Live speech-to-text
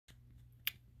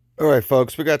All right,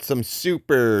 folks, we got some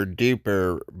super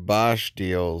duper Bosch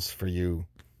deals for you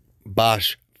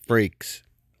Bosch freaks.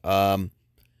 Um,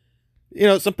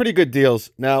 some pretty good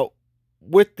deals. Now,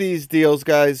 with these deals,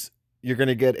 guys, you're going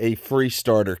to get a free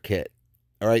starter kit.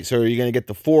 All right, so you're going to get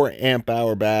the 4 amp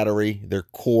hour battery, their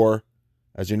core.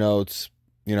 As you know, it's,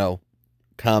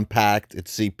 compact,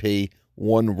 it's CP,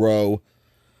 one row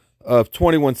of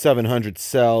 21700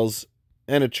 cells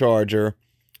and a charger.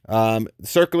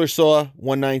 Circular saw,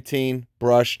 119,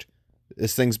 brushed.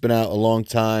 This thing's been out a long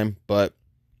time, but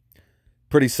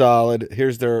pretty solid.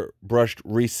 Here's their brushed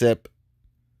recip.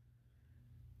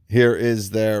 Here is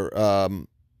their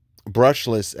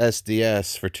brushless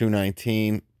SDS for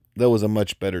 219. That was a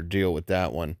much better deal with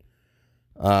that one.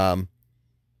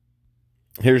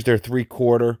 Here's their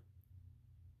 3/4.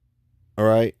 All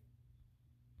right.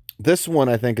 This one,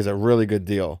 I think, is a really good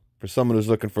deal for someone who's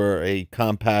looking for a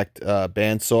compact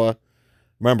bandsaw.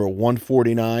 Remember,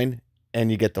 149,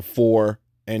 and you get the 4,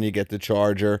 and you get the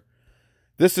charger.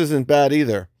 This isn't bad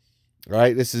either,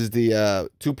 right? This is the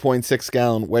 2.6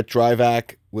 gallon wet dry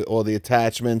vac with all the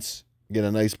attachments. You get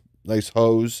a nice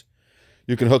hose.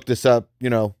 You can hook this up,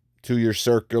 to your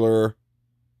circular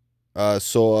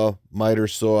saw, miter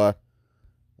saw,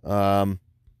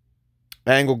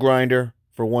 angle grinder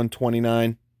for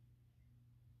 129.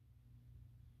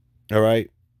 All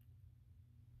right.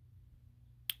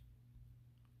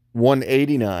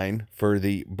 189 for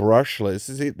the brushless.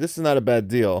 This is not a bad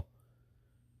deal.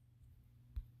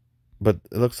 But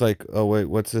it looks like, oh wait,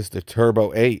 what's this? The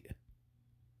Turbo 8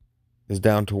 is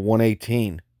down to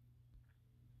 118.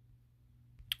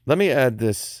 Let me add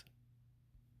this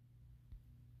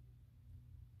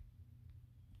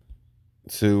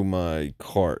to my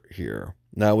cart here.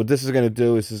 Now, what this is going to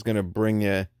do is this is going to bring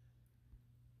you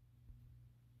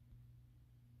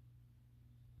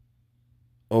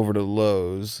over to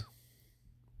Lowe's.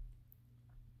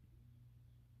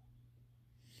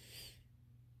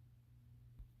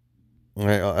 All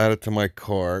right, I'll add it to my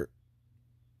cart.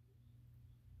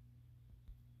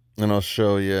 And I'll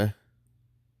show you.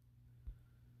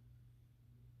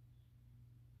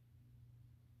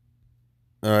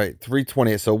 All right,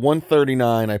 320. So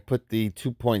 139, I put the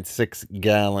 2.6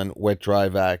 gallon wet dry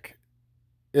vac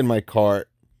in my cart.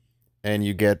 And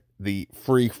you get the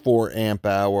free 4 amp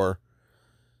hour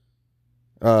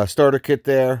starter kit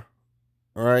there.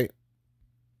 All right.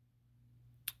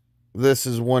 This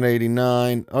is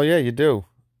 189. Oh, yeah, you do.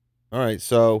 All right,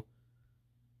 so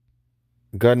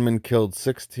gunman killed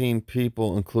 16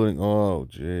 people, including... Oh,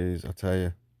 jeez, I'll tell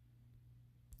you.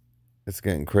 It's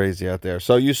getting crazy out there.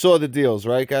 So you saw the deals,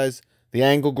 right, guys? The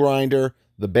angle grinder,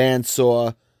 the band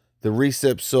saw, the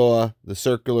recip saw, the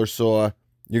circular saw.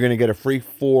 You're going to get a free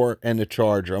 4 and a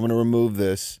charger. I'm going to remove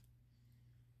this.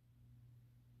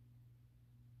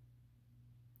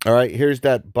 All right, here's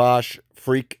that Bosch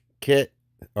Freak kit.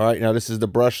 All right, now this is the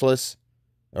brushless.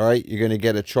 All right, you're going to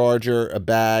get a charger, a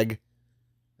bag,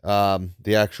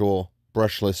 the actual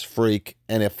brushless Freak,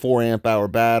 and a 4 amp hour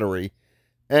battery.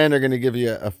 And they're going to give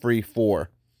you a free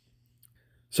 4.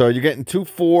 So you're getting 2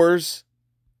 4s.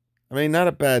 I mean, not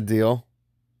a bad deal.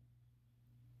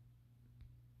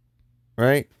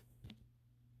 Right?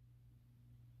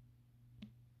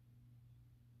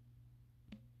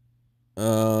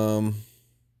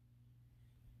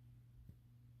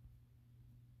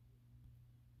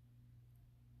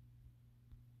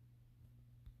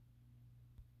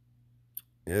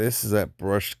 Yeah, this is that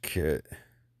brush kit.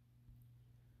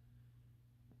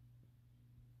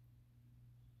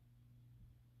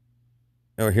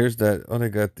 Oh, here's that. Oh, they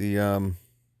got the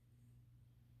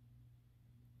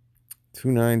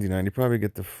 $299. You probably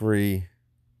get the free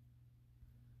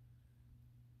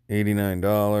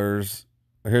 $89.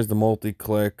 Here's the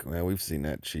multi-click. Man, we've seen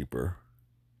that cheaper.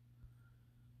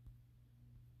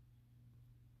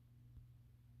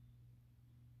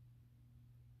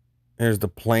 Here's the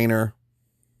planer.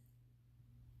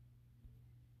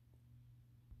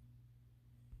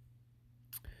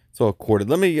 It's all corded.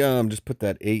 Let me just put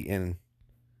that 8 in.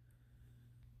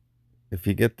 If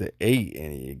you get the 8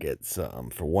 in, you get some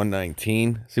for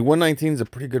 119. See, 119 is a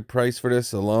pretty good price for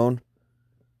this alone.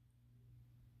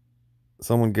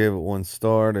 Someone gave it 1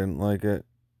 star, didn't like it.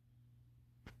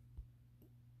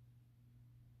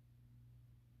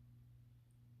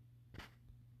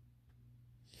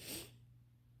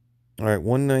 All right,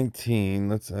 119.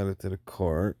 Let's add it to the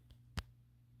cart.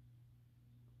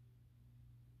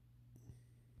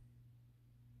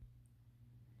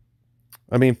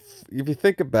 I mean, if you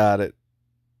think about it,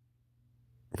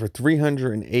 for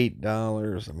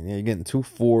 $308, I mean, you're getting 2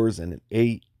 4s and an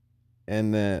 8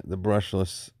 and the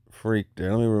brushless Freak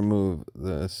there. Let me remove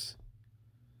this.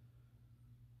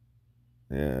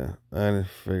 Yeah, I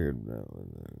figured that.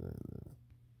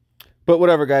 But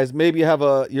whatever, guys. Maybe you have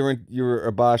you're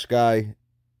a Bosch guy,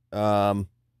 um,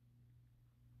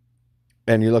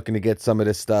 and you're looking to get some of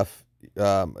this stuff. You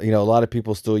know, a lot of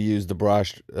people still use the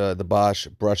Bosch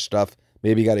brush stuff.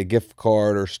 Maybe you got a gift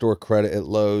card or store credit at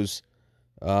Lowe's.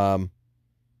 Um,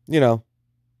 you know,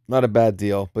 not a bad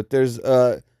deal. But there's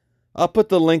I'll put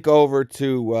the link over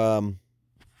to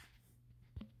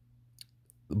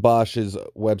Bosch's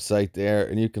website there,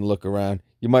 and you can look around.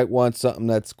 You might want something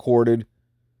that's corded.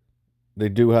 They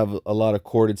do have a lot of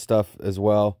corded stuff as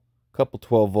well. A couple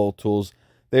 12-volt tools.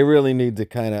 They really need to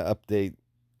kind of update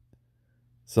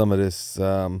some of this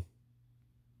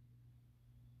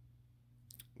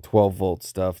 12-volt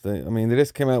stuff. I mean, they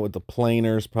just came out with the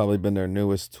planers, probably been their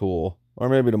newest tool. Or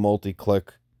maybe the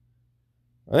multi-click.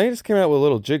 I think they just came out with a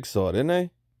little jigsaw, didn't they? I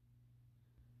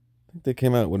think they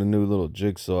came out with a new little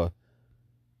jigsaw.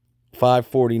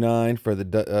 $5.49 for the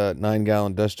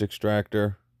 9-gallon dust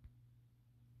extractor.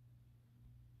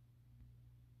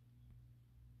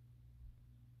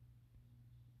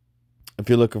 If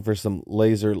you're looking for some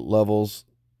laser levels,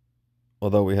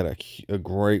 although we had a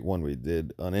great one we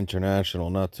did on International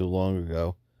not too long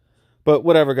ago. But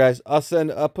whatever, guys.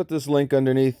 I'll put this link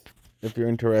underneath if you're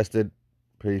interested.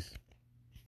 Peace.